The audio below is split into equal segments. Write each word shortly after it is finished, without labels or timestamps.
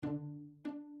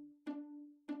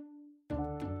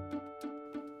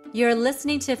You're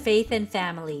listening to Faith and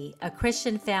Family, a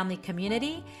Christian family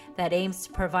community that aims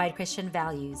to provide Christian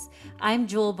values. I'm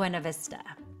Jewel Buenavista.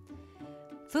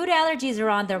 Food allergies are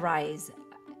on the rise.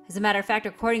 As a matter of fact,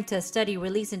 according to a study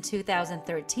released in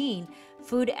 2013,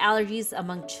 food allergies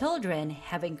among children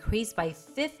have increased by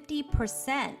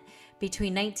 50%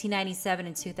 between 1997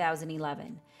 and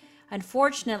 2011.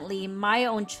 Unfortunately, my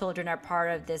own children are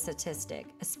part of this statistic,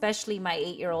 especially my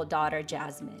 8-year-old daughter,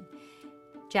 Jasmine.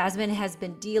 Jasmine has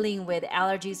been dealing with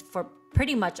allergies for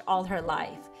pretty much all her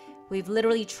life. We've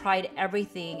literally tried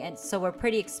everything, and so we're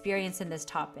pretty experienced in this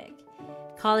topic.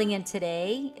 Calling in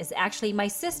today is actually my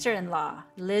sister-in-law,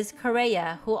 Liz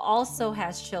Correa, who also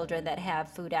has children that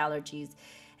have food allergies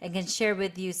and can share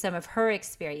with you some of her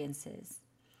experiences.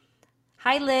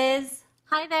 Hi, Liz.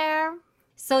 Hi there.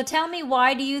 So tell me,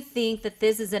 why do you think that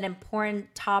this is an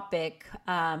important topic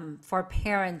for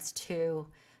parents to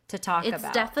talk about?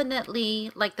 It's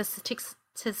definitely like the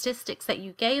statistics that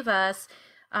you gave us.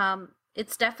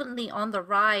 It's definitely on the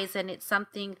rise, and it's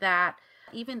something that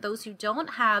even those who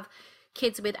don't have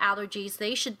kids with allergies,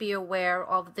 they should be aware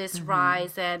of this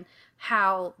rise and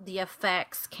how the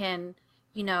effects can,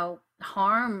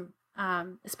 harm,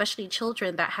 especially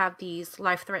children that have these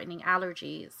life-threatening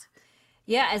allergies.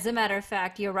 Yeah, as a matter of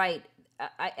fact, you're right.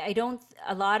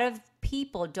 A lot of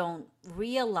people don't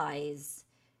realize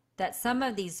that some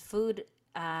of these food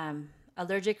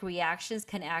allergic reactions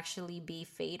can actually be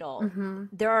fatal.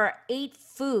 There are 8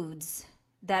 foods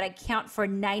that account for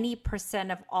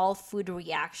 90% of all food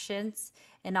reactions,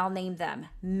 and I'll name them: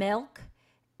 milk,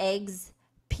 eggs,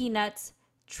 peanuts,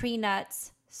 tree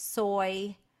nuts,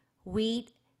 soy,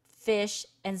 wheat, fish,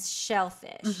 and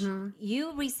shellfish.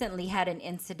 You recently had an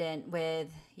incident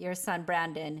with your son,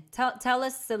 Brandon. Tell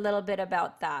us a little bit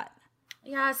about that.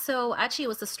 Yeah, so actually it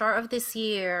was the start of this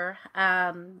year.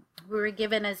 We were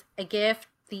given as a gift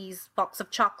these box of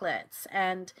chocolates,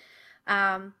 and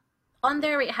on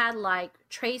there it had like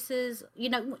traces,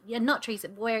 not traces,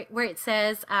 where it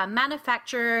says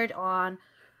manufactured on,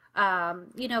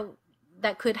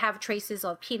 that could have traces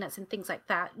of peanuts and things like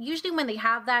that. Usually when they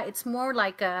have that, it's more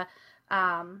like a,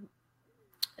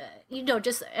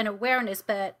 just an awareness,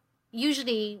 but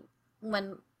usually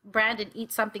when Brandon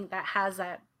eats something that has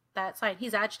that sign,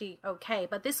 he's actually okay.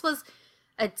 But this was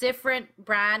a different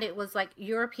brand. It was like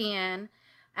European,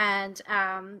 and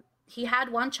he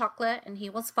had one chocolate and he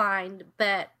was fine,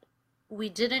 but we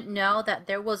didn't know that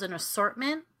there was an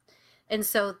assortment. And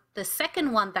so the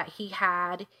second one that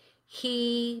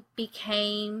he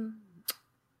became,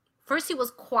 first he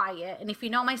was quiet, and if you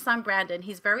know my son Brandon,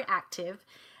 he's very active,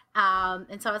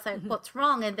 and so I was like, what's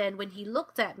wrong? And then when he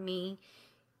looked at me,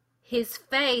 his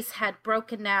face had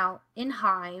broken out in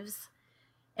hives.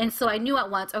 And so I knew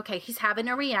at once, okay, he's having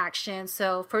a reaction.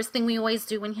 So first thing we always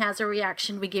do when he has a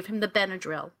reaction, we give him the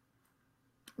Benadryl.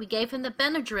 We gave him the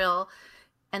Benadryl,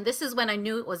 and this is when I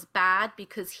knew it was bad,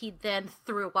 because he then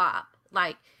threw up.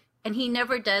 And he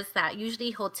never does that.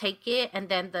 Usually he'll take it, and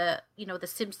then the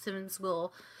symptoms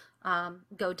will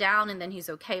go down, and then he's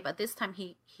okay. But this time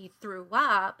he threw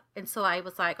up, and so I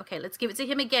was like, okay, let's give it to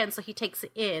him again. So he takes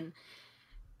it in.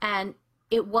 And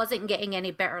it wasn't getting any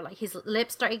better. Like his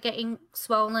lips started getting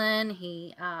swollen.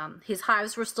 His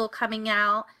hives were still coming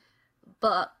out.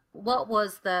 But what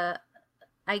was the,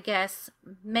 I guess,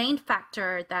 main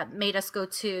factor that made us go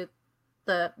to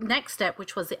the next step,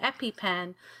 which was the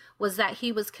EpiPen, was that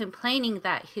he was complaining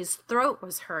that his throat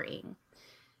was hurting.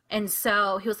 And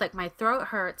so he was like, my throat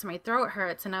hurts.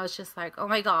 And I was just like, oh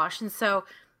my gosh. And so,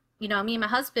 me and my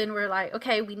husband were like,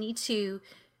 okay, we need to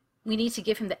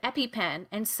give him the EpiPen.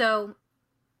 And so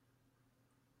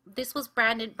this was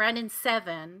Brandon's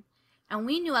 7, and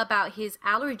we knew about his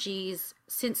allergies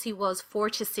since he was 4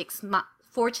 to 6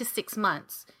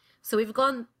 months. So we've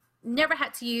never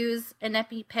had to use an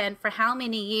EpiPen for how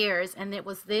many years, and it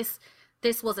was this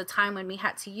was a time when we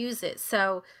had to use it.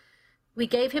 So we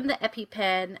gave him the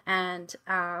EpiPen, and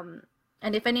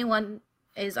if anyone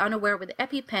is unaware with the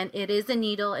EpiPen, it is a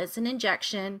needle, it's an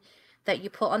injection that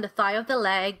you put on the thigh of the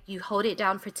leg. You hold it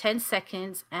down for 10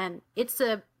 seconds, and it's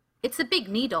a big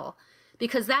needle,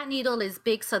 because that needle is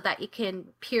big so that it can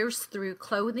pierce through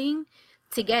clothing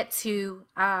to get to,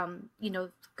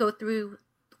 go through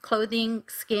clothing,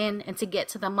 skin, and to get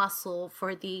to the muscle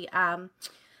for the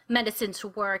medicine to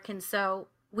work. And so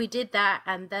we did that,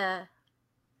 and the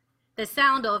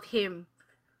sound of him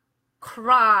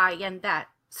cry and that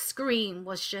scream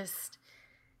was just,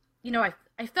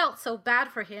 I felt so bad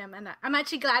for him, and I'm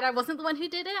actually glad I wasn't the one who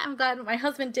did it. I'm glad my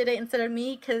husband did it instead of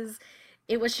me, because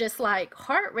it was just like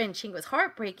heart-wrenching. It was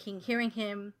heartbreaking hearing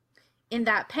him in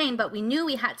that pain, but we knew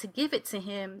we had to give it to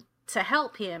him to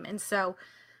help him. And so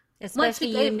Once we Especially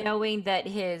you gave, knowing that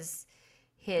his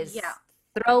yeah,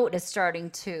 throat is starting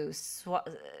to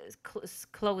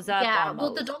close up yeah.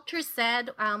 Well, the almost. doctor said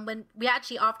when we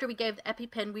actually, after we gave the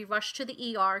EpiPen, we rushed to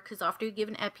the ER because after you give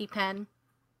an EpiPen,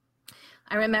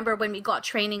 I remember when we got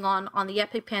training on the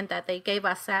EpiPen that they gave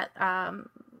us at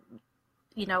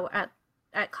you know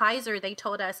at Kaiser, they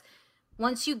told us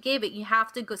once you give it, you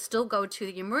have to still go to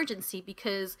the emergency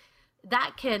because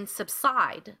that can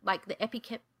subside. Like the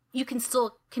EpiPen, you can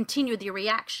still continue the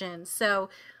reaction. So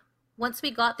once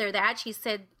we got there, they actually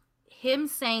said him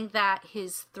saying that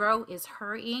his throat is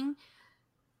hurting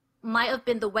might have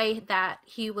been the way that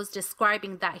he was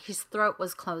describing that his throat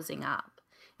was closing up.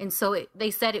 And so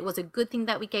they said it was a good thing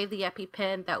that we gave the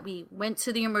EpiPen, that we went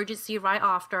to the emergency right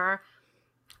after.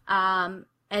 And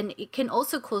it can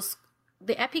also cause,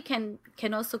 the EpiPen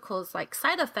can also cause like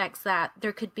side effects that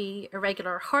there could be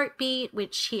irregular heartbeat,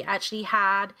 which he actually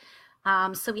had.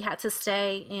 So we had to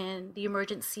stay in the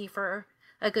emergency for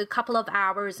a good couple of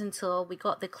hours until we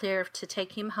got the clear to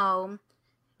take him home.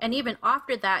 And even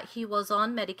after that, he was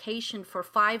on medication for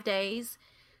 5 days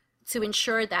to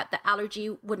ensure that the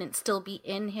allergy wouldn't still be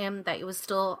in him, that it was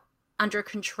still under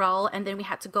control. And then we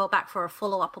had to go back for a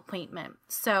follow-up appointment.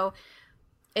 So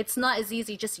it's not as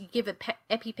easy just you give a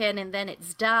EpiPen and then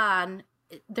it's done.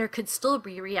 There could still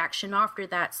be a reaction after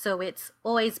that. So it's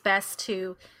always best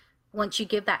to, once you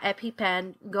give that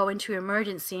EpiPen, go into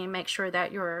emergency and make sure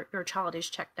that your child is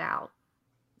checked out.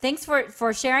 Thanks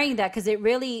for sharing that, because it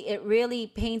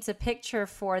really paints a picture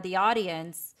for the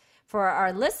audience, for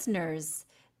our listeners,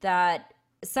 that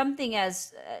something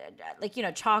as like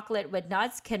chocolate with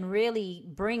nuts can really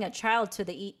bring a child to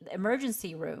the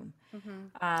emergency room.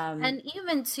 Mm-hmm. And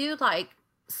even too, like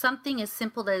something as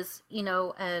simple as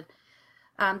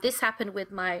this happened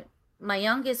with my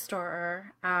youngest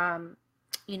daughter.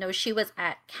 She was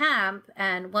at camp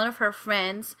and one of her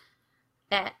friends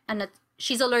and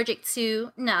she's allergic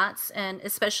to nuts, and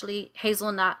especially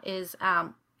hazelnut is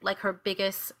like her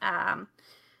biggest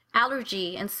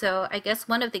allergy. And so I guess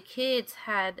one of the kids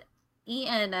had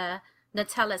eaten a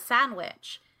Nutella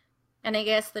sandwich, and I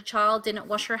guess the child didn't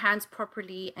wash her hands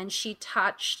properly, and she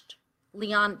touched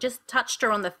Leon, just touched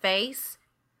her on the face.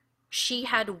 She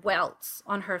had welts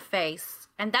on her face,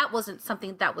 and that wasn't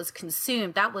something that was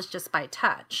consumed. That was just by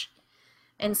touch.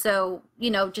 And so,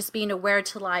 just being aware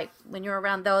to, like, when you're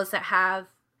around those that have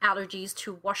allergies,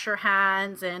 to wash your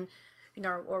hands and,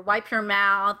 or wipe your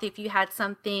mouth if you had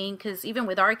something. Because even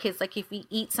with our kids, like if we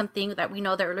eat something that we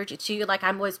know they're allergic to, like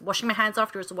I'm always washing my hands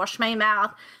afterwards, wash my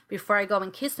mouth before I go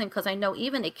and kiss them, because I know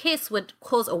even a kiss would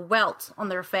cause a welt on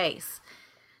their face.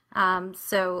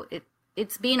 So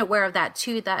it's being aware of that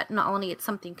too, that not only it's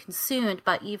something consumed,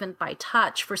 but even by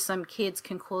touch for some kids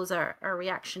can cause a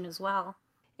reaction as well.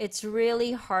 It's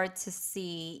really hard to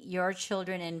see your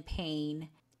children in pain.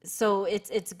 So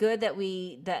it's good that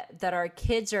that our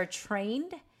kids are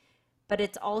trained, but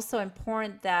it's also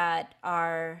important that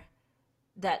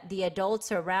the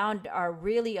adults around are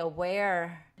really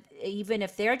aware, even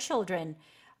if their children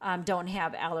don't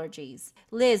have allergies.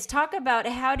 Liz, talk about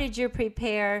how did you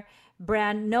prepare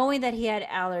Brand knowing that he had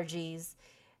allergies?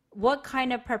 What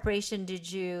kind of preparation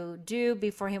did you do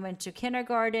before he went to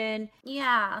kindergarten?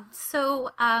 Yeah.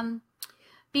 So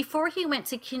before he went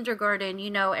to kindergarten,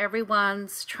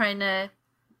 everyone's trying to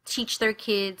teach their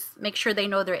kids, make sure they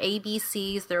know their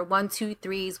ABCs, their 1, 2,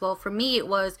 3s. Well, for me, it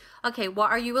was, okay, what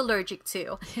are you allergic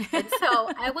to? And so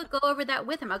I would go over that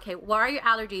with him. Okay, what are your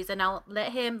allergies? And I'll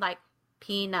let him, like,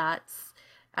 peanuts,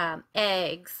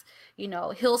 eggs,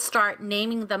 he'll start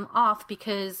naming them off,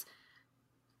 because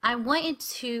I wanted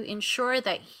to ensure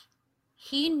that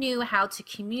he knew how to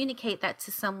communicate that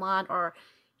to someone, or,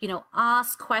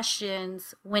 ask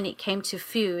questions when it came to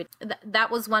food. That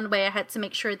was one way I had to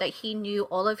make sure that he knew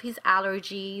all of his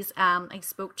allergies. I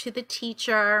spoke to the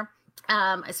teacher.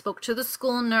 I spoke to the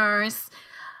school nurse.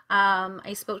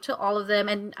 I spoke to all of them.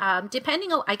 And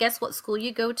depending on, I guess, what school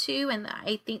you go to, and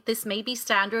I think this may be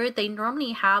standard, they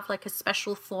normally have like a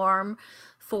special form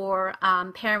for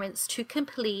parents to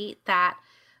complete that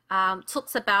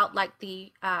talks about like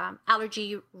the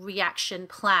allergy reaction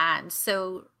plan.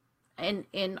 So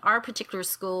in our particular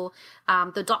school,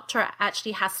 the doctor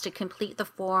actually has to complete the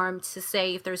form to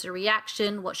say if there's a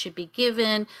reaction, what should be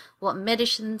given, what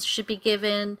medicines should be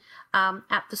given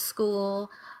at the school.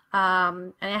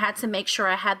 And I had to make sure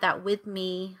I had that with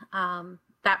me.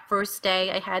 That first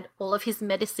day, I had all of his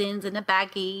medicines in a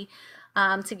baggie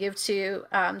to give to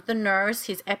the nurse,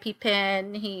 his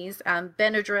EpiPen, his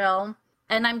Benadryl.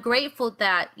 And I'm grateful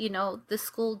that, the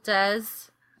school does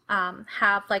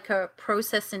have like a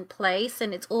process in place,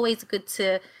 and it's always good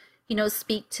to,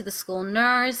 speak to the school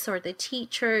nurse or the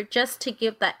teacher just to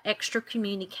give that extra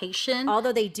communication.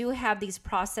 Although they do have these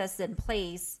processes in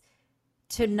place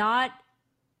to not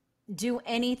do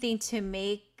anything to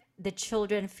make the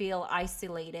children feel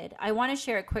isolated. I want to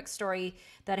share a quick story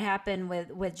that happened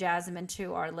with Jasmine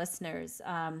to our listeners,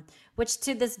 which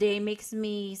to this day makes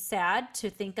me sad to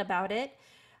think about it.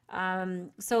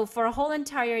 So for a whole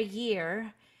entire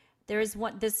year, this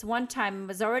one time, it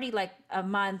was already like a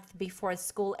month before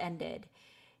school ended,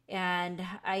 and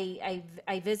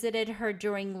I visited her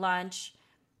during lunch.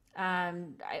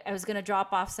 I was going to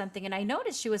drop off something, and I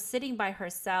noticed she was sitting by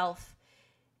herself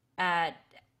at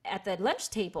the lunch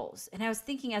tables. And I was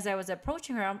thinking, as I was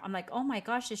approaching her, I'm like, oh my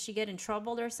gosh, did she get in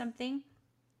trouble or something?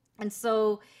 And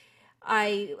so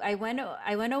I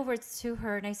went over to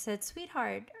her and I said,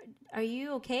 sweetheart, are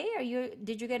you okay?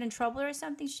 Did you get in trouble or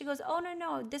something? She goes, oh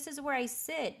no, this is where I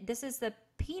sit. This is the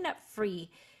peanut free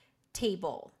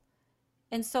table.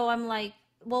 And so I'm like,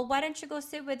 well, why don't you go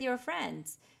sit with your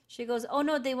friends? She goes, oh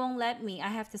no, they won't let me. I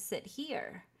have to sit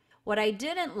here. What I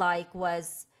didn't like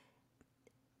was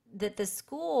that the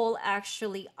school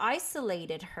actually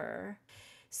isolated her.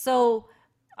 So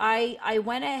I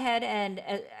went ahead and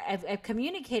I've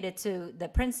communicated to the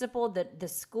principal, the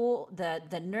school,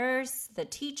 the nurse, the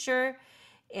teacher,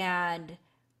 and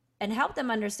help them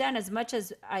understand. As much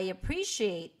as I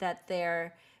appreciate that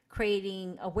they're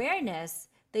creating awareness,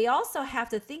 they also have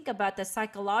to think about the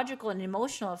psychological and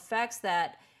emotional effects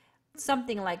that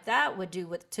something like that would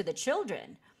do to the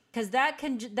children, because that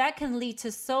can lead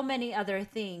to so many other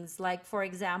things. Like, for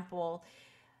example,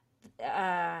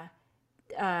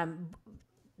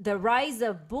 the rise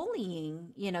of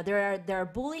bullying. There are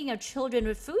bullying of children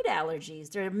with food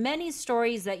allergies. There are many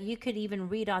stories that you could even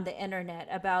read on the internet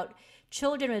about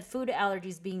children with food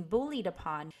allergies being bullied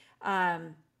upon.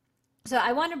 So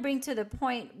I want to bring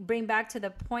back to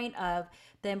the point of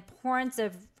the importance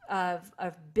of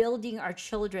building our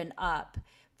children up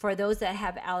for those that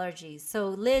have allergies. So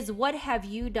Liz, what have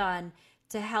you done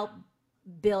to help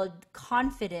build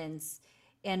confidence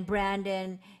in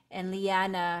Brandon and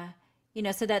Leanna,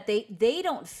 so that they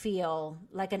don't feel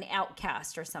like an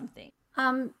outcast or something?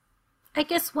 I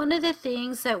guess one of the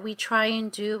things that we try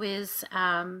and do is,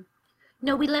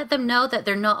 we let them know that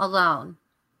they're not alone,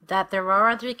 that there are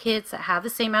other kids that have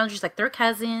the same allergies, like their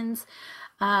cousins,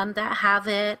 that have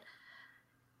it,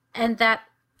 and that,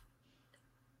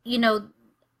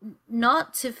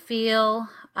 not to feel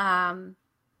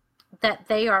that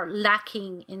they are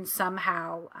lacking in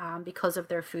somehow because of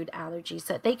their food allergies,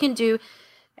 that they can do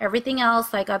everything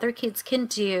else like other kids can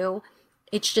do.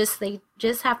 It's just they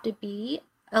just have to be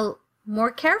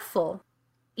more careful.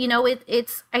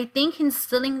 It's I think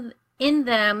instilling in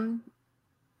them,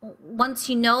 once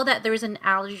you know that there's an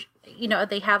allergy,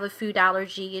 they have a food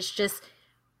allergy, it's just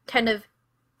kind of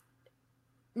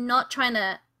not trying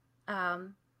to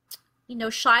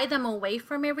shy them away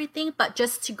from everything, but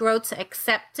just to grow to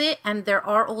accept it. And there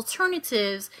are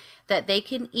alternatives that they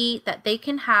can eat, that they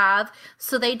can have,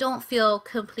 so they don't feel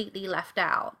completely left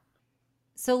out.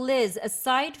 So Liz,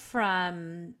 aside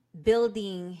from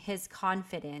building his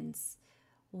confidence,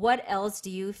 what else do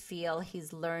you feel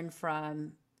he's learned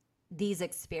from these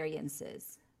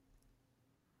experiences?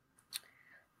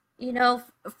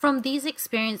 From these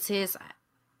experiences,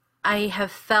 I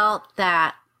have felt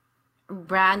that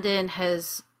Brandon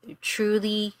has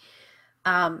truly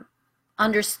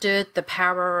understood the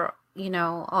power,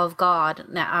 of God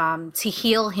to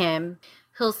heal him.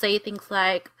 He'll say things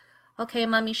like, okay,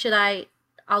 mommy,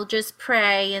 I'll just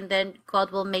pray and then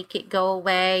God will make it go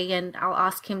away, and I'll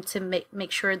ask him to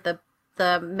make sure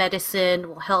the medicine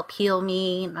will help heal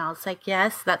me. And I was like,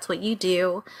 yes, that's what you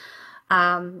do.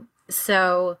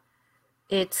 So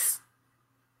it's,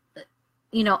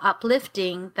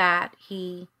 uplifting that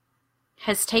he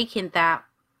has taken that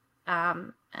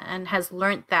and has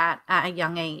learned that at a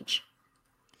young age.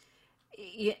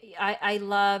 I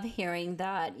love hearing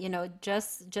that.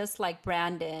 Just like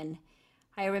Brandon,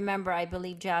 I remember, I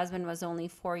believe Jasmine was only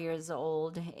 4 years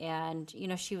old, and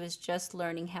she was just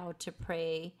learning how to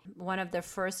pray. One of the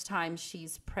first times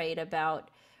she's prayed about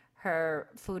her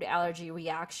food allergy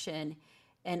reaction,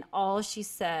 and all she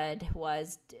said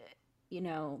was,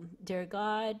 dear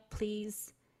God,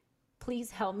 please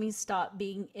help me stop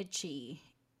being itchy,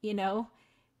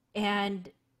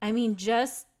 and I mean,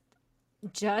 just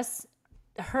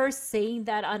her saying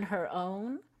that on her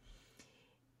own,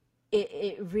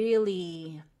 it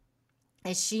really,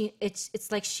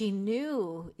 it's like she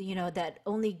knew, that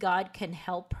only God can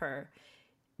help her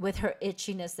with her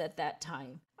itchiness at that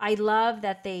time. I love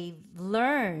that they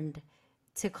learned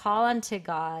to call unto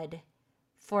God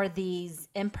for these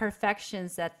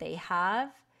imperfections that they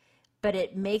have, but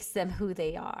it makes them who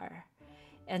they are.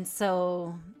 And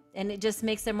so, and it just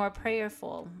makes them more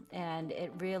prayerful, and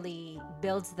it really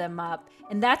builds them up.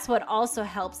 And that's what also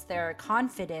helps their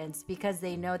confidence, because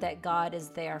they know that God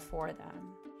is there for them.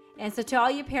 And so to all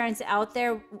you parents out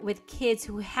there with kids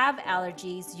who have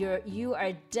allergies, you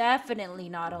are definitely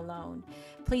not alone.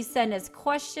 Please send us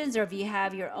questions, or if you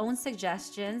have your own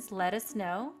suggestions, let us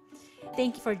know.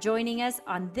 Thank you for joining us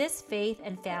on this Faith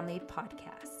and Family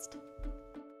podcast.